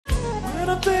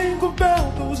think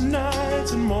about those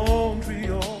nights in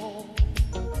Montreal,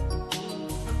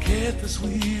 I get the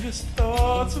sweetest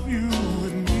thoughts of you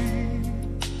and me.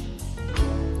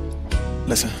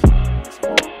 Listen.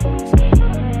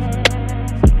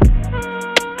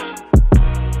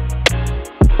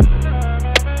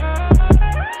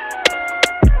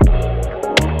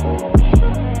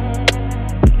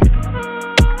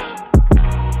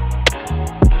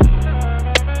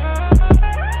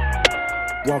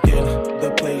 Walk in the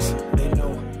place, they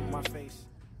know my face.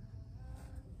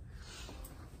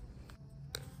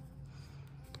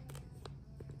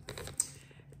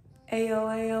 Ayo,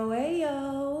 ayo,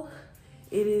 ayo.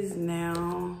 It is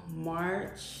now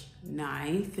March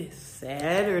 9th. It's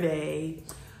Saturday.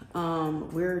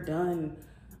 We're done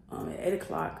at 8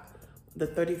 o'clock. The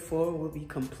 34 will be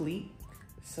complete.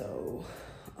 So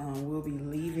we'll be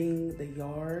leaving the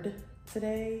yard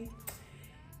today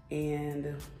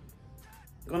and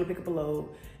going to pick up a load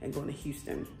and going to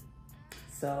Houston.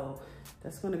 So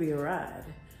that's going to be a ride.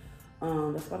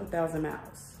 That's about 1,000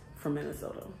 miles from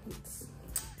Minnesota. It's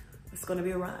going to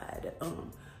be a ride.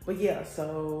 But yeah,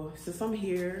 so since I'm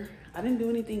here, I didn't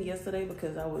do anything yesterday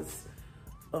because I was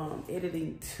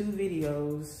editing 2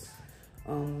 videos.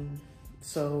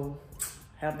 So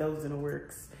have those in the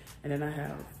works. And then I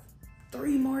have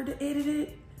 3 more to edit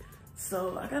it.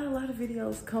 So I got a lot of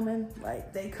videos coming.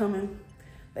 Like they come,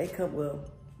 well,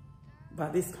 by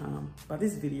this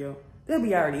video, they'll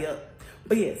be already up.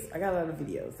 But yes, I got a lot of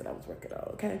videos that I was working on,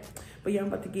 okay? But yeah, I'm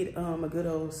about to get a good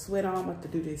old sweat on. I'm about to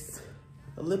do this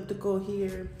elliptical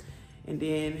here and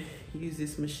then use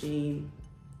this machine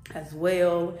as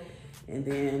well. And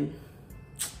then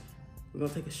we're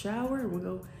gonna take a shower and we're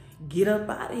gonna get up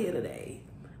out of here today.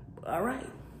 All right,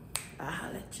 I'll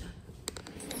holler at you.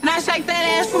 Now shake that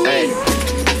ass for me. Hey,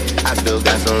 I still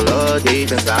got some love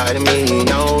deep inside of me.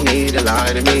 No need to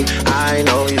lie to me. I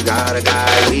know you got a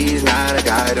guy, he's not a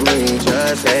guy to me.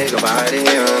 Just say goodbye to him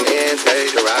and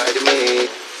take a ride to me.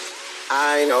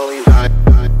 I know you lie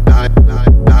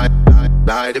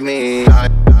to me. I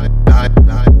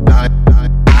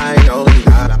know you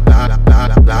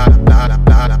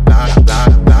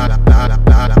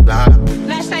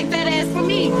Now shake that ass for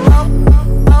me.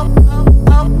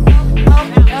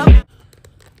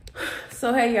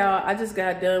 So hey y'all, I just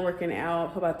got done working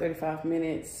out for about 35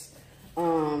 minutes.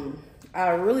 I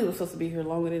really was supposed to be here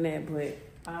longer than that, but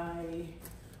I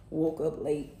woke up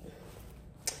late,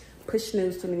 pushed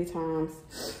snooze too many times,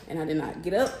 and I did not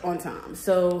get up on time.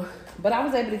 So, but I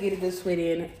was able to get a good sweat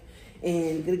in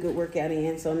and get a good workout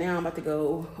in. So now I'm about to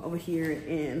go over here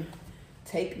and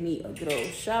take me a good old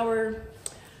shower.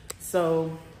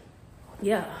 So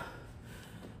yeah,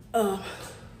 let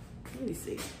me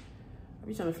see.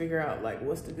 I'm trying to figure out like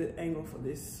what's the good angle for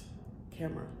this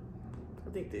camera. I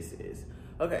think this is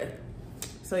okay.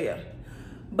 So yeah,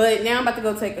 but now I'm about to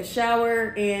go take a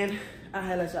shower and I'll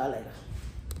holler at y'all later.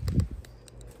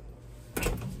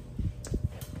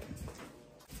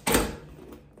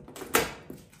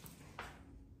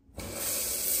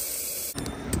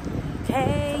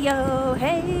 Hey yo,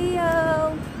 hey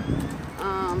yo.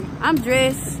 I'm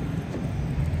dressed.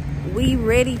 We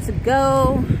ready to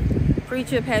go.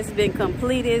 Pre-trip has been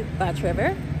completed by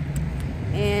Trevor,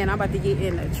 and I'm about to get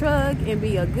in the truck and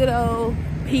be a good old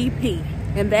PP,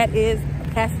 and that is a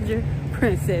passenger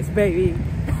princess, baby.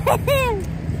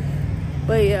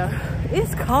 But yeah,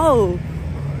 it's cold,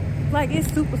 like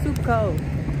it's super cold.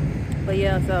 But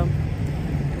yeah, so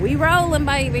we rolling,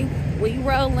 baby, we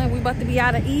rolling. We about to be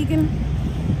out of Egan,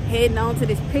 heading on to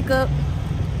this pickup.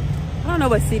 I don't know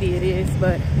what city it is,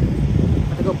 but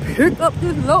to go pick up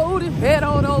this load and head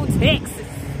on old Texas.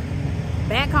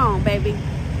 Back home, baby.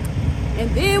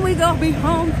 And then we gonna be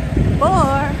home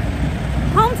for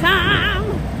home time.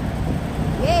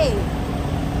 Yay.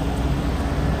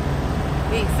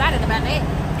 Be excited about that.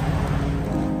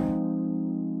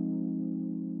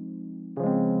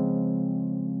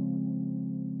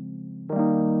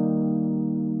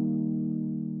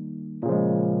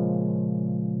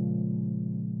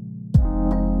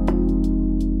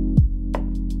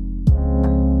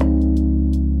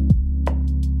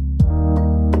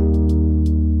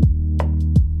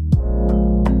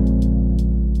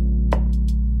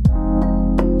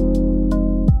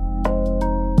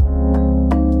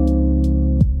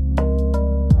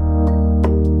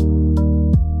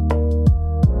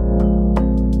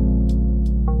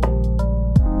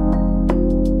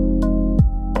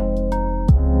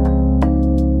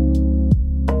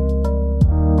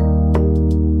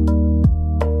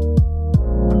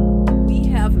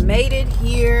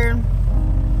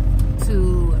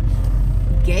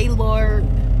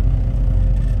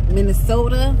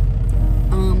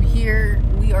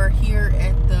 here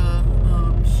at the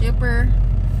shipper.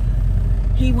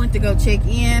 He went to go check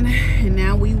in, and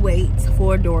now we wait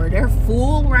for a door. They're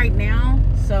full right now,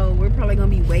 so we're probably gonna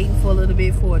be waiting for a little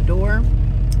bit for a door,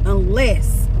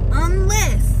 unless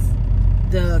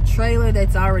the trailer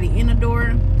that's already in the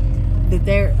door, that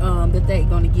they're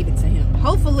gonna give it to him.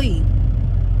 Hopefully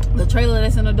the trailer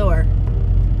that's in the door,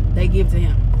 they give to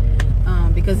him,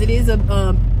 because it is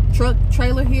a truck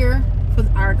trailer here for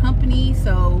our company,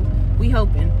 so we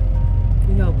hoping,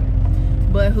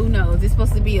 but who knows. It's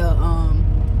supposed to be a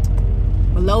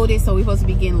loaded, so we're supposed to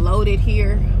be getting loaded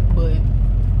here, but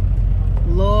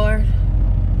Lord,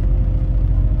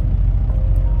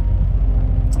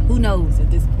 who knows at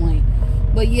this point.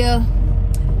 But yeah,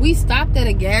 we stopped at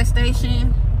a gas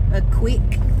station, a quick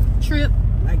trip,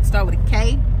 like start with a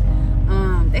K.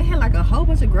 They had like a whole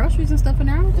bunch of groceries and stuff in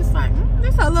there. I was just like,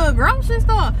 this a little grocery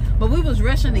store. But we was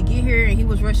rushing to get here, and he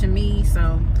was rushing me,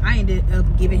 so I ended up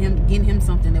getting him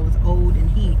something that was old, and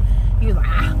he was like,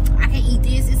 I can't eat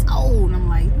this, it's old. And I'm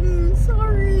like,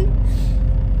 sorry,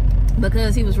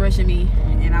 because he was rushing me,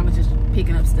 and I was just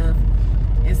picking up stuff.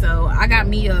 And so I got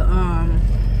me a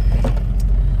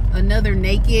another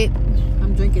Naked.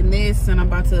 I'm drinking this, and I'm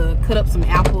about to cut up some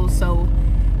apples so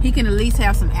he can at least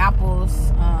have some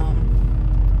apples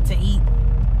to eat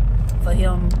for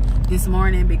him this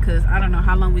morning, because I don't know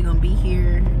how long we're gonna be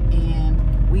here,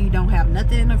 and we don't have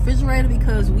nothing in the refrigerator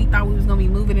because we thought we was gonna be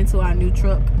moving into our new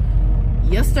truck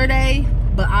yesterday,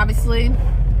 but obviously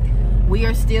we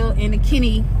are still in the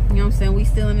Kenny, you know what I'm saying, we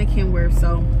still in the Kenworth,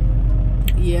 so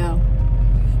yeah.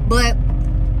 But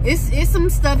it's some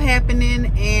stuff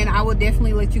happening, and I will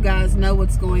definitely let you guys know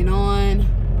what's going on.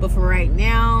 But for right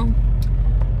now,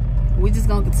 we're just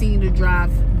gonna continue to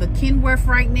drive the Kenworth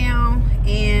right now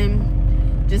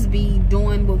and just be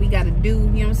doing what we gotta do, you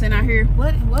know what I'm saying, out here.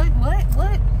 What?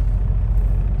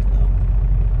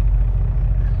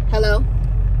 Hello?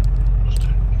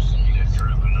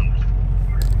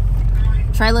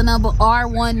 Trailer number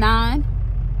R19.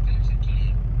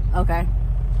 Okay.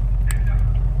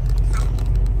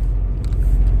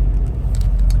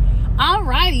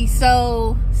 Alrighty,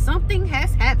 so something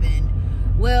has happened.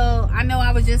 Well, I know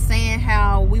I was just saying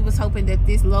how we was hoping that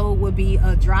this load would be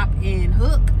a drop and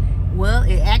hook. Well,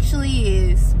 it actually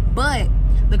is, but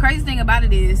the crazy thing about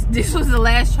it is this was the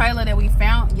last trailer that we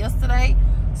found yesterday,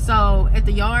 so at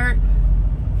the yard.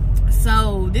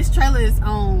 So this trailer is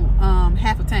on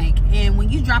half a tank, and when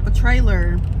you drop a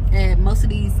trailer at most of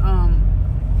these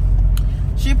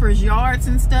shippers yards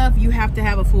and stuff, you have to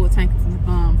have a full tank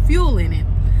of fuel in it.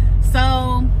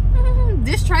 So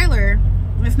this trailer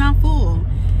is not full,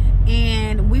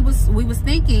 and we was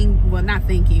thinking, well, not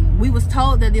thinking, we was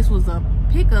told that this was a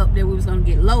pickup that we was gonna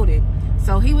get loaded,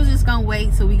 so he was just gonna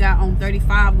wait till we got on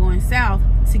 35 going south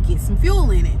to get some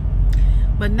fuel in it.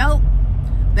 But nope,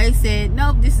 they said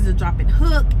nope, this is a drop and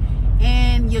hook,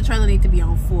 and your trailer need to be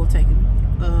on full tank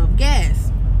of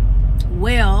gas.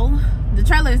 Well, the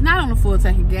trailer is not on a full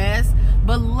tank of gas,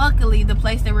 but luckily the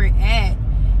place that we're at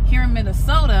here in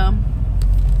Minnesota,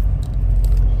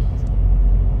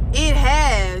 it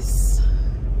has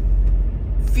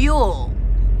fuel,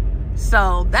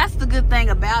 so that's the good thing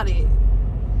about it.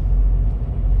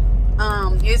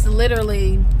 It's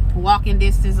literally walking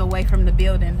distance away from the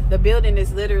building. The building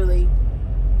is literally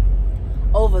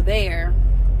over there,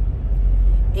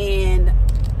 and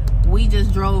we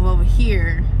just drove over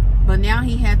here. But now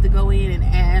he had to go in and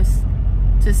ask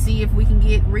to see if we can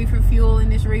get reefer fuel in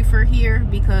this reefer here,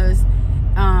 because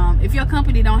if your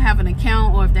company don't have an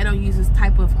account, or if they don't use this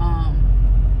type of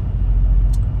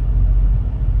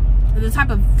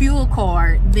fuel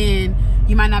card, then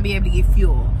you might not be able to get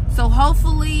fuel. So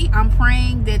hopefully, I'm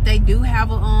praying that they do have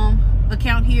a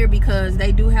account here, because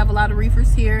they do have a lot of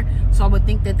reefers here, so I would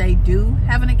think that they do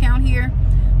have an account here.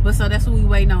 But so that's what we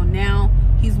waiting on now.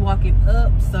 He's walking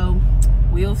up, so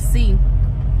we'll see,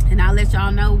 and I'll let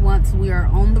y'all know once we are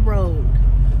on the road,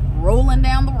 rolling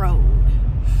down the road.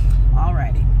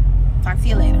 Alrighty, talk to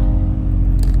you later.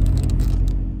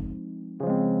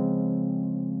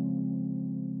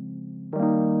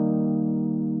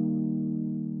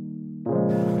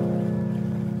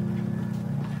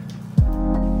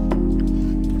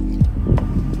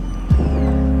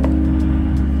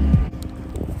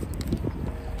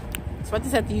 So I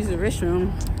just have to use the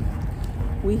restroom.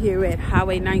 We here at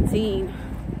Highway 19,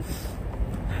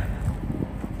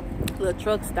 little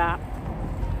truck stop,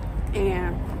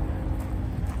 and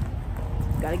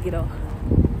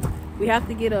we have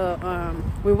to get a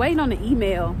we're waiting on the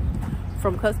email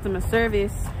from customer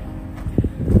service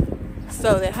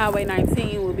so that Highway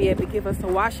 19 will be able to give us a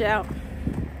washout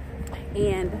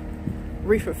and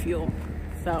reefer fuel.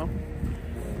 So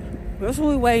That's what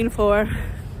we're waiting for.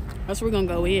 That's what we're gonna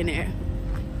go in there.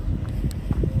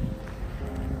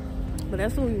 But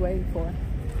that's what we're waiting for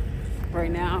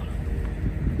right now.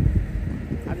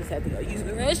 I just had to go use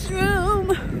the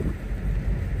restroom.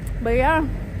 But yeah,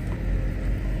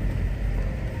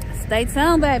 stay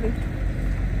tuned, baby.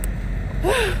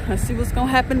 Let's see what's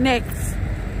gonna happen next.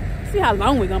 See how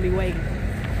long we're gonna be waiting.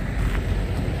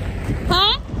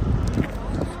 Huh?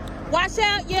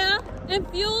 Washout, yeah. And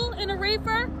fuel in a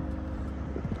reefer.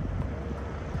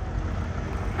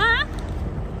 Huh?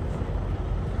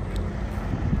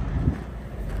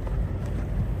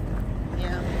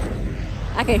 Yeah.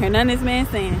 I can't hear none of this man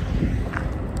saying.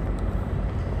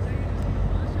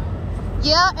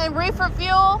 Yeah, and reefer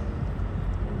fuel.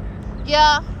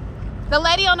 Yeah. The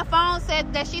lady on the phone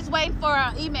said that she's waiting for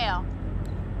an email.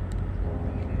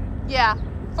 Yeah,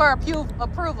 for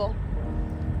approval.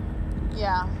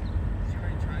 Yeah.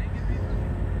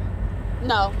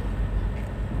 No.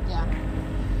 Yeah.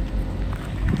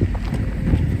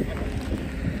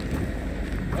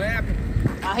 What happened?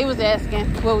 He was asking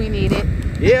what we needed.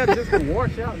 Yeah, just to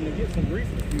wash out and to get some grease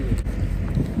and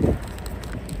fuel.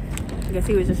 I guess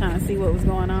he was just trying to see what was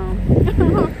going on.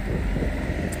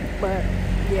 But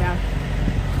yeah.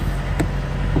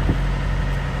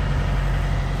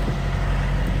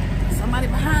 Somebody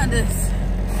behind us.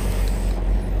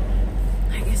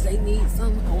 I guess they need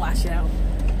some to wash out.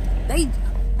 They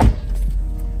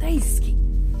ski.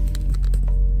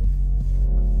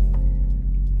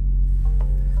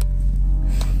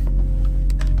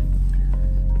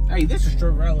 Hey, this is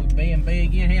Strip Rally with Bay and Bay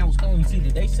again. Hey, I was calling to see,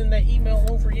 did they send that email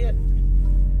over yet?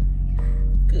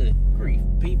 Good grief,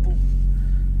 people.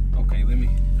 Okay,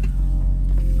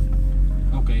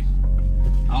 okay.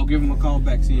 I'll give them a call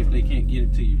back, see if they can't get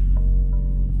it to you.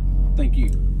 Thank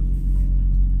you.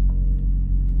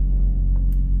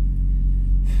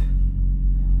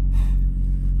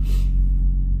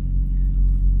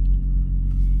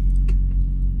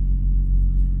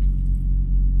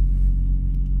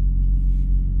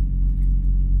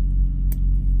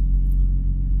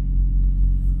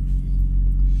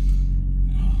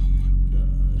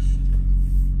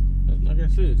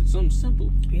 It's something simple.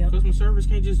 Yep. Customer service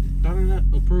can't just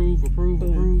approve.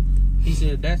 He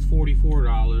said that's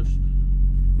 $44.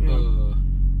 Yeah.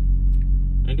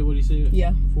 Ain't that what he said?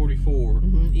 Yeah. 44.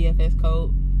 EFS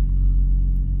code.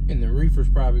 And the reefer's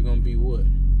probably gonna be what?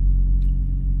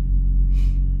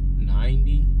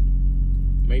 90?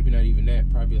 Maybe not even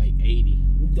that. Probably like 80.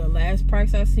 The last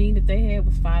price I seen that they had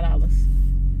was $5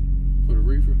 For the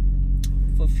reefer?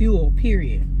 for fuel.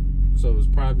 Period. So it's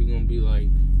probably gonna be like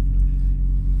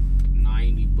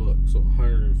 $90, so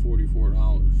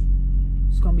 $144.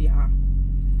 It's gonna be high.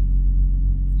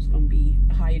 It's gonna be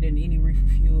higher than any reefer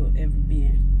fuel ever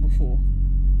been before.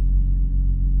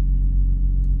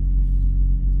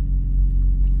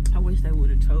 I wish they would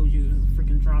have told you it was a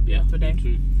freaking drop yesterday. Me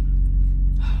too.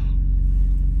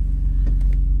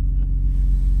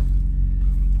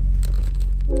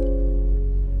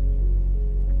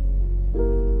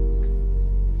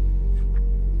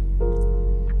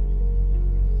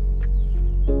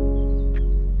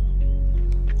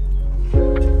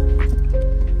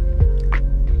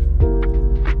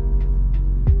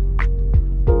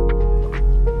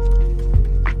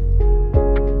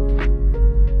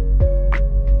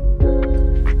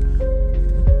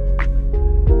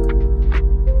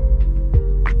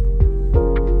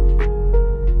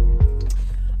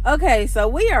 Okay, so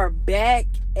we are back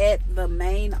at the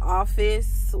main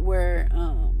office where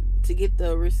to get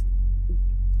the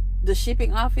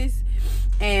shipping office,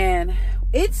 and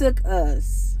it took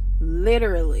us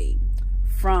literally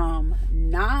from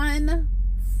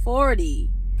 9:40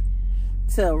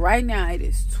 to right now it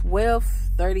is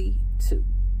 12:32.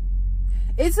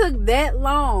 It took that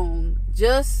long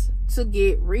just to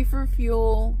get reefer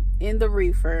fuel in the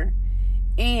reefer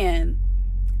and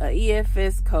a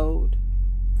EFS code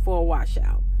for a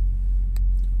washout.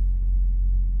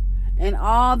 And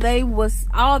all the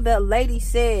lady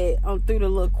said through the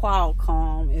little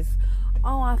Qualcomm is,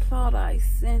 oh, I thought I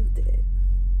sent it.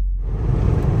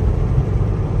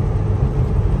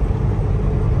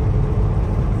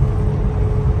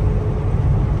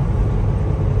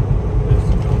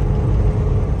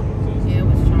 Yeah, it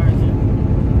was charging.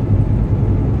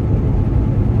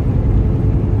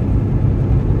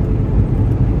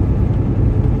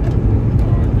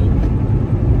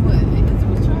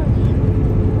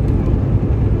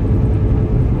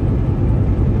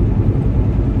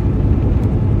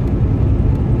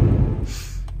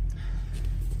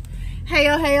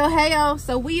 Heyo.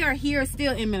 So we are here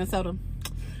still in Minnesota.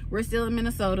 We're still in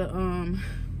Minnesota.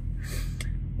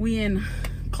 We in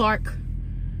Clark.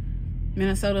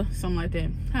 Minnesota, something like that.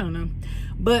 I don't know.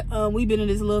 But we've been in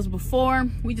this Love's before.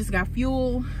 We just got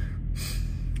fuel.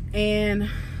 And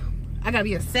I got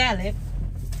me a salad.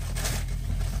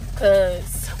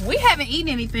 Because we haven't eaten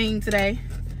anything today.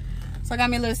 So I got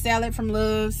me a little salad from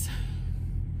Love's.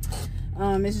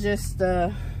 It's just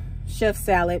chef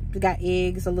salad. It got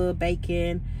eggs, a little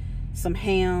bacon, some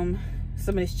ham,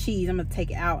 some of this cheese. I'm gonna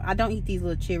take it out. I don't eat these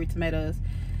little cherry tomatoes.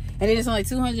 And it is only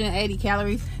 280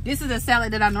 calories. This is a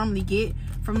salad that I normally get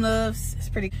from Love's. It's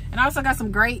pretty. And I also got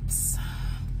some grapes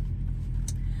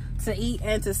to eat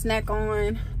and to snack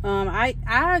on.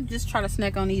 I just try to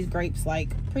snack on these grapes like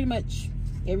pretty much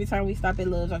every time we stop at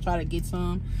Love's. I try to get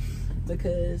some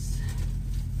because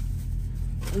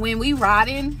when we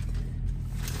riding,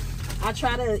 I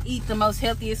try to eat the most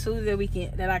healthiest food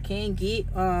that I can get.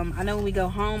 I know when we go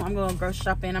home, I'm going grocery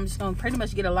shopping. I'm just going to pretty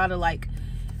much get a lot of like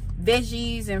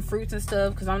veggies and fruits and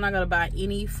stuff because I'm not going to buy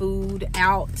any food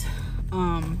out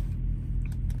in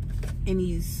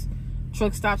these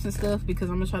truck stops and stuff because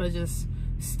I'm going to try to just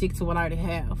stick to what I already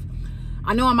have.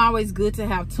 I know I'm always good to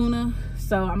have tuna,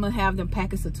 so I'm going to have them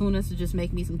packets of tuna to just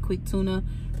make me some quick tuna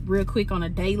real quick on a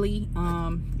daily.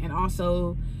 And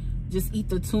also just eat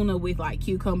the tuna with like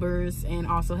cucumbers and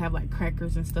also have like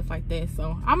crackers and stuff like that.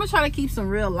 So I'm gonna try to keep some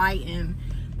real light and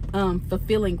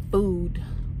fulfilling food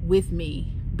with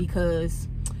me because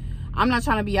I'm not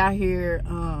trying to be out here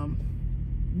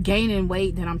gaining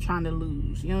weight that I'm trying to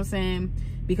lose. You know what I'm saying?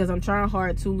 Because I'm trying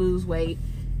hard to lose weight.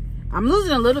 I'm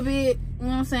losing a little bit, you know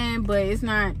what I'm saying, but it's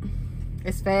not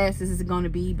as fast as it's going to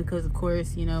be because of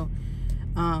course, you know,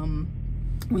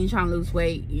 when you're trying to lose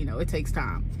weight, you know, it takes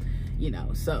time. You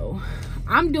know, so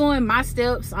I'm doing my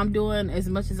steps. I'm doing as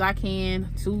much as I can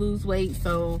to lose weight.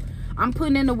 So I'm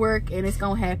putting in the work and it's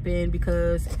gonna happen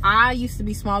because I used to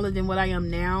be smaller than what I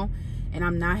am now, and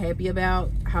I'm not happy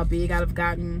about how big I've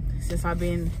gotten since I've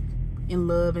been in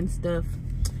love and stuff.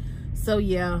 So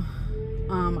yeah,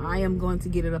 I am going to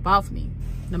get it up off me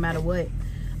no matter what.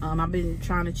 I've been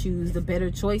trying to choose the better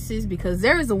choices because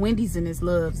there is a Wendy's in this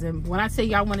Love's, and when I tell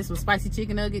you I wanted some spicy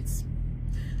chicken nuggets,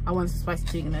 I wanted some spicy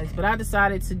chicken nuggets, but I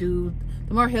decided to do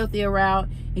the more healthier route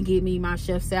and get me my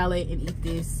chef salad and eat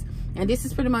this. And this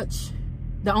is pretty much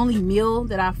the only meal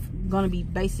that I'm gonna be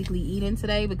basically eating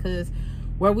today because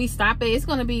where we stop at, it's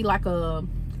gonna be like a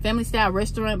family style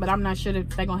restaurant, but I'm not sure that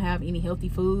they're gonna have any healthy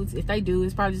foods. If they do,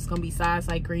 it's probably just gonna be sides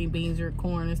like green beans or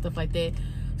corn and stuff like that.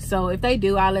 So if they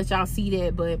do, I'll let y'all see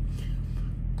that. But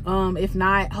if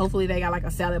not, hopefully they got like a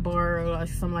salad bar or like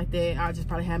something like that. I'll just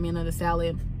probably have me another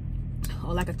salad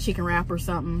or like a chicken wrap or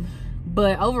something.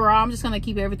 But overall, I'm just gonna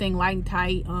keep everything light and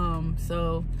tight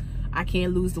so I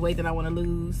can lose the weight that I want to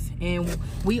lose. And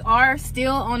we are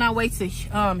still on our way to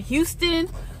Houston.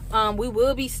 We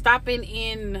will be stopping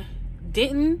in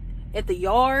Denton at the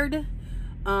yard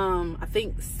I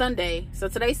think Sunday. So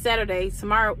today's Saturday.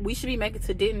 Tomorrow we should be making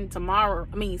to Denton tomorrow.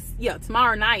 I mean, yeah,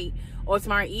 tomorrow night or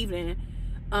tomorrow evening.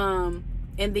 And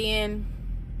then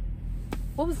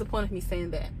what was the point of me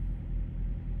saying that?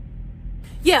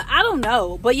 Yeah, I don't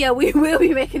know, but yeah, we will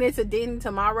be making it to Denton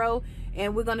tomorrow,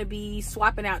 and we're gonna be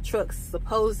swapping out trucks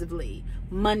supposedly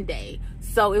Monday.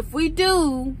 So if we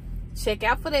do, check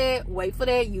out for that, wait for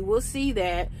that, you will see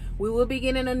that we will be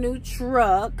getting a new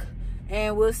truck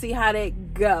and we'll see how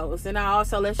that goes. And I'll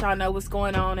also let y'all know what's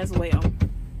going on as well.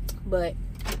 But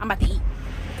I'm about to eat.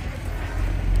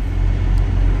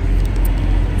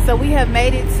 So we have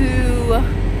made it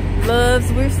to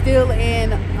Love's. We're still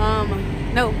in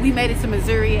no, we made it to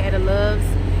Missouri at a Love's,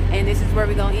 and this is where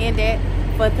we're gonna end at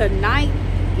for tonight.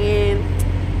 And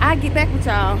I'll get back with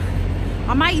y'all.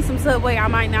 I might eat some Subway, I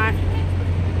might not.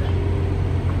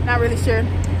 Not really sure.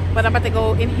 But I'm about to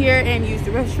go in here and use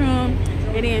the restroom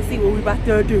and then see what we about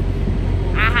to do.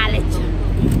 I'll holler at you.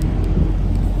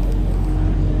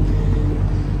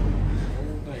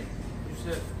 You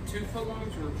said 2 foot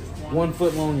longs or just 1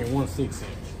 foot long and 1 6-inch?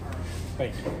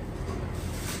 Thank you.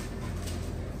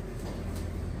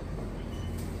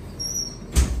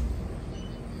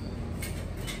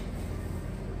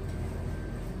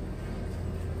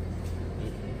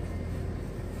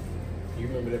 You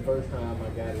remember the first time I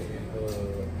got it in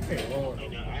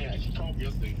I actually called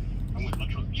yesterday. I went to my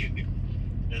truck to get it.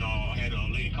 And I had a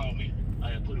lady call me. I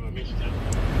had put in my message down.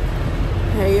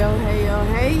 Hey yo, hey yo,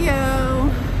 hey yo.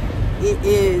 It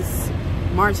is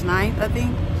March 9th, I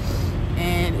think.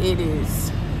 And it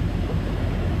is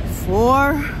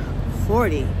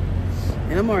 4:40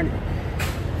 in the morning.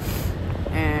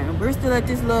 And we're still at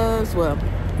this Love's. Well,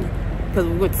 because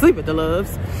we went to sleep at the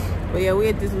Love's. But yeah, we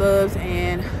at this Love's,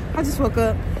 and I just woke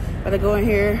up. Gotta go in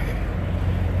here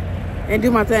and do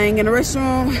my thing in the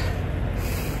restroom,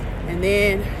 and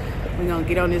then We're gonna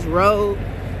get on this road,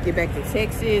 get back to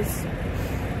Texas,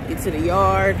 get to the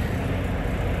yard,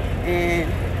 and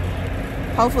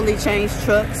hopefully change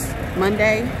trucks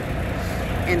Monday,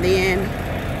 and then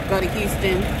go to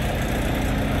Houston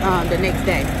the next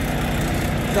day.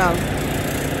 So,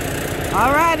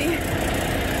 alrighty.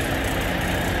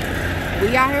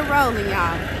 We out here rolling,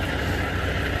 y'all.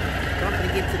 I'm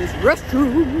gonna get to this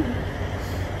restroom.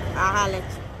 I'll holler at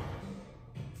you.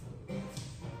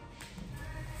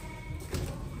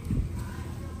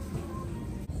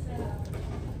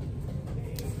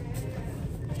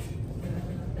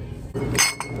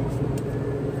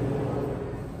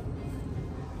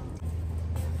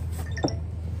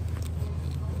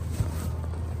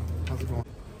 How's it going?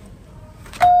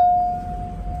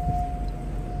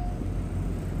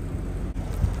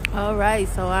 All right,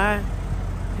 so I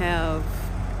have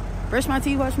brushed my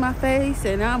teeth, washed my face,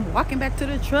 and I'm walking back to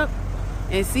the truck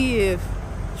and see if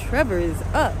Trevor is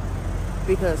up,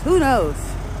 because who knows,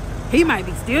 he might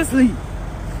be still asleep.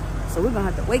 So we're gonna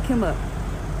have to wake him up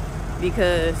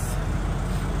because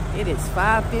it is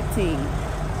 5:15.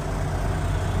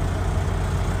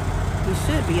 He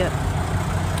should be up,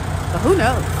 but who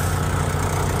knows?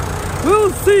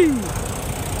 We'll see.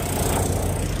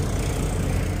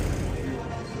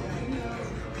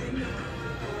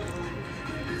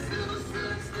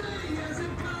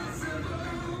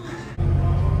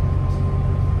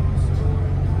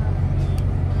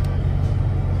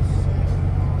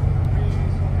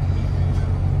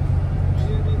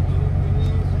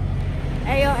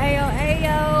 Ayo.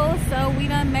 So we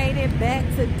done made it back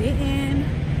to Denton,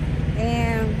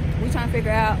 and we trying to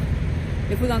figure out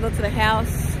if we're gonna go to the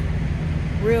house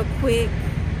real quick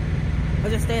or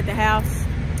just stay at the house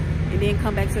and then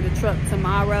come back to the truck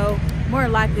tomorrow. More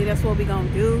likely that's what we're gonna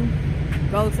do.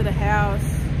 Go to the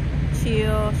house,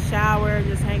 chill, shower,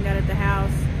 just hang out at the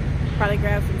house, probably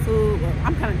grab some food. Well,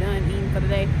 I'm kind of done eating for the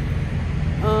day.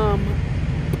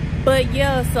 But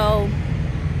yeah, so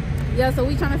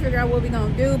we trying to figure out what we're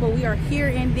gonna do, but we are here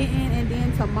in Denton, and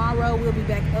then tomorrow we'll be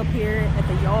back up here at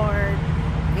the yard,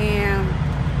 and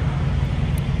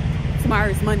tomorrow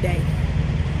is Monday.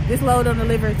 This load don't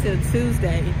deliver till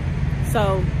Tuesday,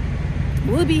 so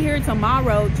we'll be here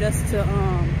tomorrow just to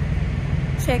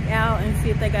check out and see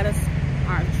if they got us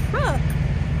our truck,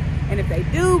 and if they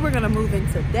do, we're gonna move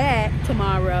into that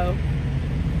tomorrow.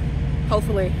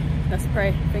 Hopefully, let's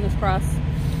pray, fingers crossed.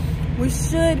 We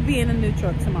should be in a new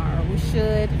truck tomorrow. We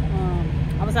should.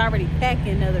 I was already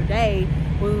packing the other day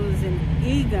when we was in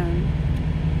Egan,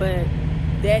 but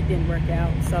that didn't work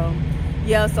out. So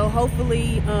yeah, so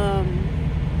hopefully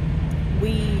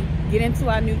we get into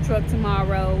our new truck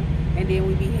tomorrow, and then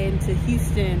we'll be heading to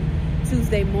Houston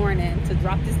Tuesday morning to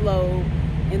drop this load,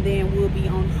 and then we'll be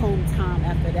on home time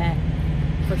after that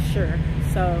for sure.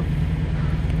 So,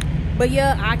 but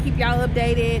yeah, I'll keep y'all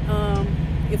updated.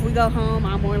 If we go home,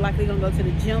 I'm more likely gonna go to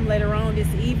the gym later on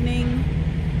this evening,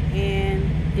 and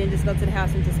then just go to the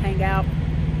house and just hang out.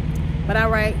 But all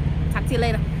right, talk to you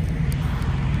later.